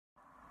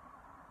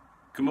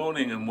Good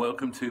morning and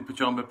welcome to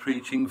Pyjama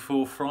Preaching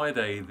for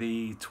Friday,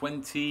 the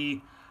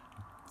 27th,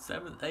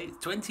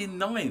 8th,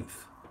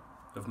 29th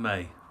of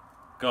May.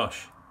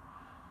 Gosh.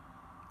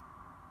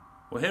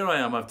 Well, here I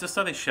am. I've just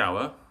had a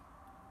shower.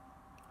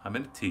 I'm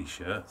in a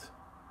t-shirt.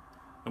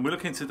 And we're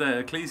looking today at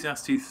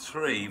Ecclesiastes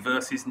 3,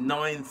 verses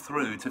 9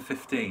 through to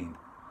 15.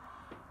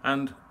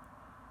 And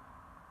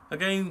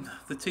again,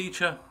 the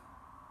teacher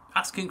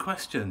asking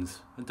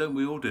questions. And don't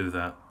we all do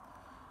that?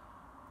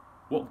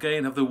 What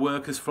gain have the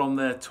workers from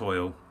their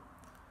toil?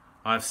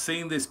 I have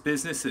seen this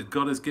business that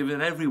God has given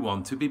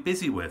everyone to be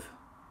busy with.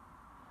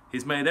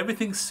 He's made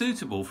everything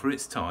suitable for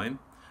its time.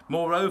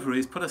 Moreover,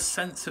 he's put a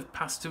sense of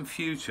past and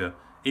future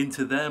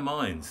into their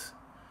minds.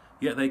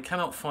 Yet they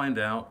cannot find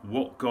out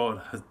what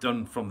God has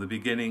done from the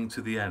beginning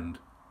to the end.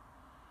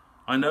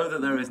 I know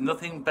that there is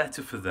nothing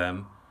better for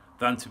them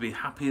than to be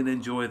happy and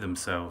enjoy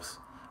themselves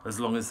as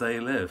long as they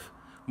live.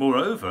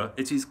 Moreover,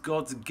 it is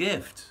God's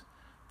gift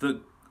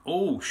that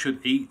all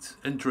should eat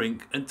and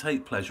drink and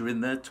take pleasure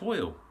in their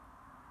toil.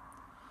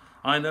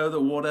 I know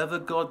that whatever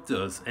God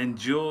does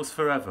endures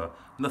forever.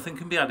 Nothing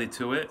can be added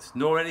to it,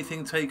 nor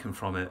anything taken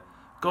from it.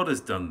 God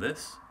has done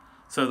this,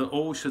 so that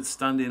all should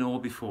stand in awe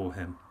before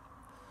him.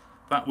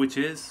 That which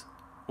is,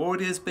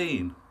 already has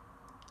been,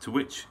 to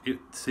which it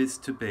is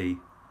to be,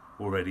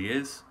 already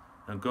is,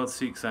 and God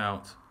seeks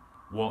out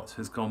what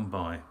has gone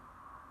by.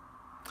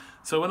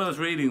 So when I was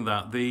reading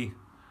that, the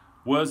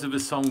words of a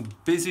song,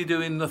 busy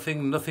doing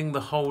nothing, nothing the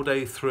whole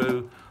day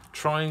through,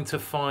 trying to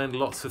find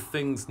lots of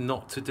things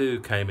not to do,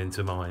 came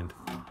into mind.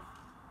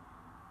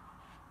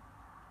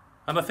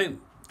 And I think,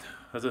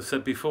 as I've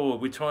said before,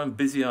 we try and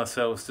busy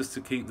ourselves just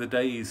to keep the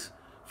days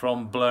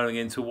from blurring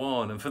into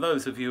one. And for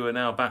those of you who are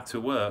now back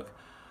to work,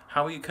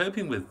 how are you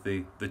coping with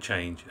the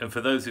change? And for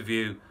those of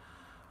you,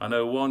 I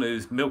know one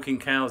who's milking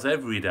cows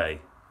every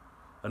day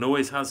and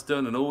always has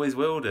done and always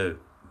will do.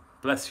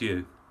 Bless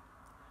you.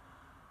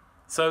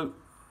 So,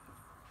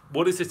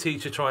 what is the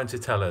teacher trying to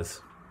tell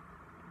us?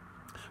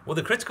 Well,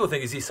 the critical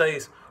thing is he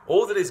says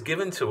all that is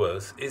given to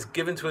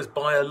us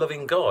by a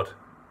loving God.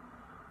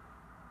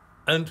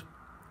 And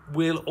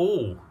we'll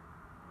all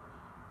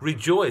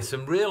rejoice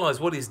and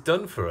realise what he's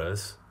done for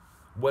us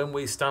when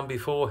we stand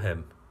before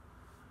him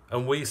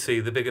and we see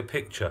the bigger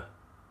picture.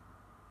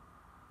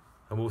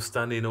 And we'll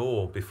stand in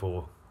awe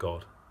before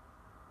God.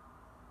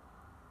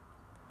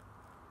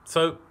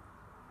 So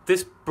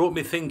this brought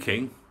me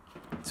thinking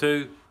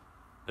to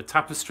a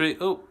tapestry.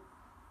 Oh,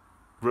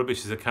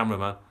 rubbish as a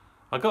cameraman.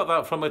 I got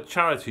that from a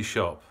charity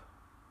shop.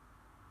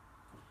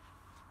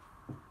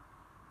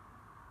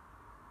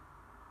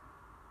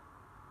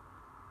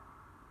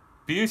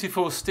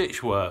 Beautiful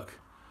stitch work.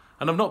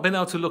 And I've not been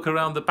able to look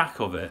around the back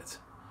of it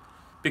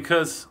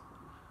because,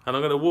 and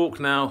I'm going to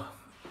walk now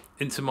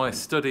into my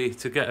study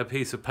to get a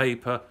piece of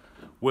paper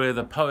with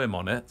a poem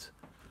on it.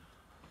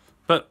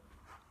 But,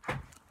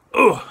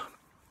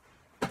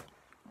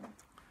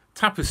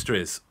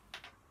 tapestries.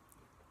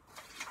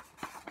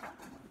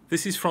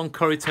 This is from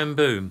Corrie ten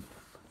Boom.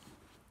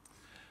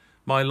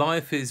 My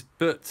life is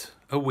but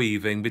a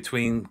weaving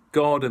between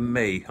God and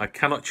me. I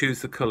cannot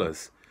choose the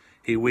colours.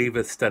 He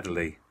weaveth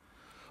steadily.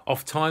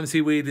 Oft times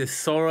he weaveth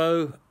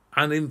sorrow,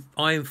 and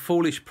I in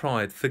foolish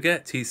pride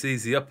forget he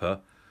sees the upper,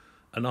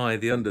 and I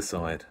the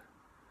underside.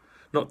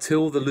 Not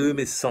till the loom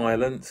is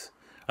silent,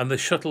 and the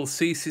shuttle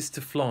ceases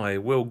to fly,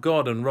 will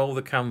God unroll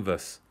the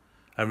canvas,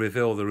 and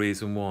reveal the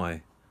reason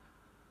why.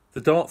 The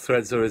dart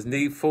threads are as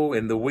needful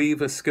in the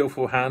weaver's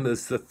skilful hand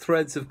as the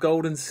threads of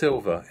gold and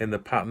silver in the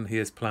pattern he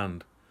has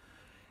planned.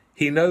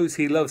 He knows,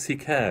 he loves, he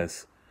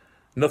cares.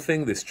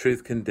 Nothing this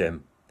truth can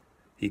dim.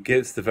 He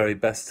gives the very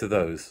best to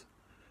those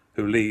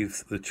who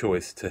leave the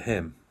choice to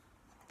him.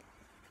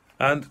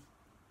 And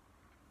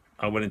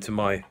I went into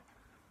my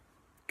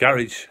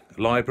garage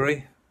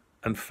library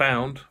and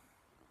found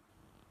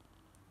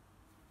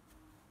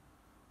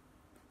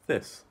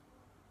this.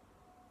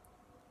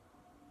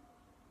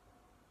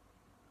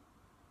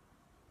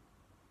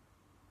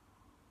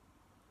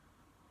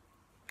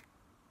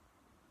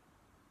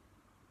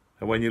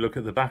 And when you look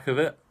at the back of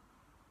it,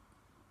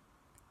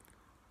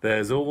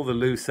 there's all the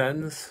loose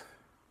ends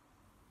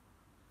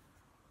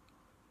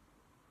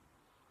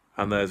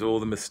and there's all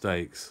the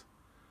mistakes.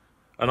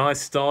 And I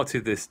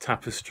started this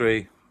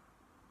tapestry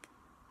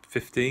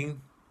 15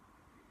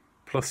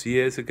 plus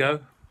years ago.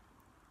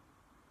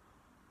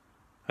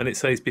 And it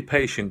says, be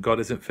patient, God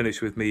isn't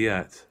finished with me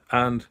yet.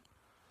 And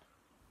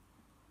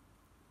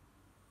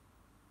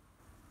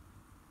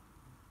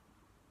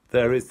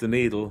there is the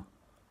needle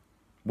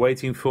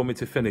waiting for me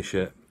to finish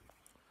it.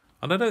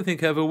 And I don't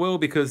think I ever will,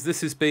 because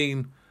this has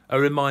been a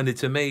reminder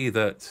to me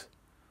that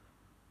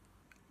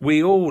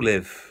we all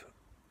live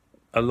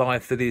a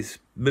life that is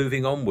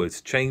moving onwards,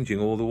 changing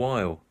all the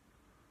while.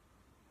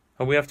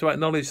 And we have to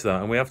acknowledge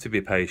that, and we have to be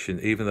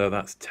patient, even though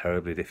that's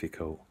terribly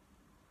difficult.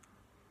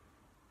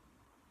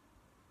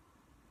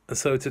 And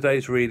so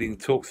today's reading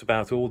talks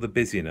about all the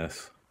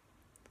busyness,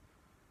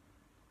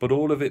 but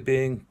all of it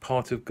being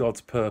part of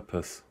God's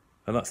purpose.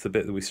 And that's the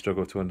bit that we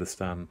struggle to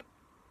understand.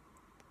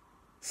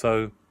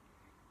 So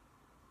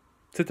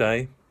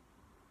today,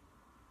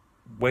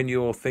 when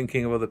you're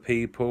thinking of other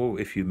people,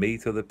 if you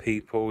meet other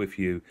people, if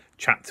you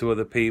chat to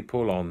other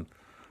people on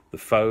the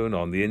phone,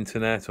 on the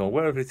internet, or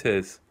wherever it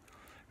is,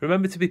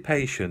 remember to be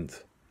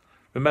patient.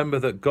 Remember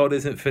that God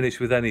isn't finished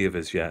with any of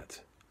us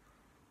yet,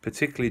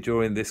 particularly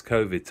during this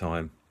COVID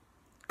time.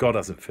 God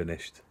hasn't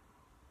finished.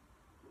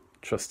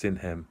 Trust in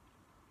him.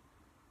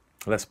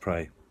 Let's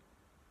pray.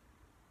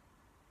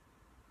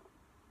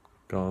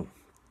 God,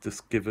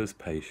 just give us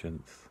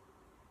patience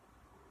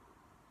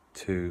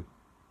to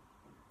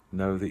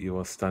know that you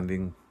are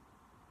standing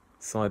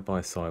side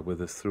by side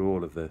with us through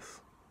all of this.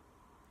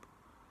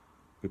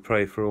 We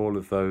pray for all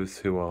of those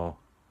who are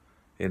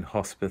in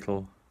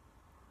hospital,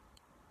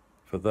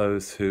 for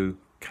those who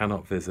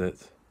cannot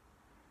visit,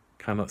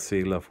 cannot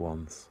see loved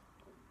ones,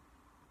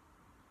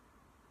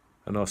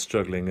 and are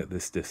struggling at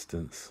this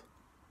distance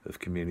of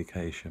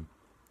communication.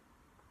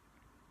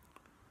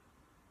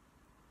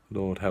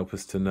 Lord, help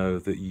us to know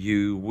that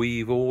you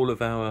weave all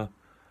of our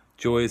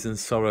joys and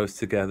sorrows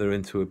together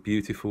into a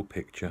beautiful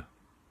picture,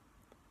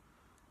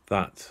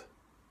 that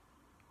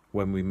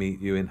when we meet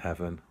you in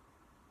heaven,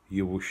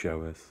 you will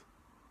show us,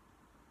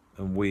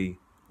 and we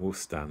will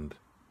stand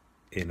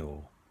in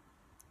awe.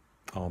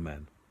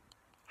 Amen.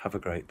 Have a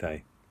great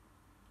day.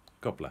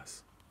 God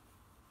bless.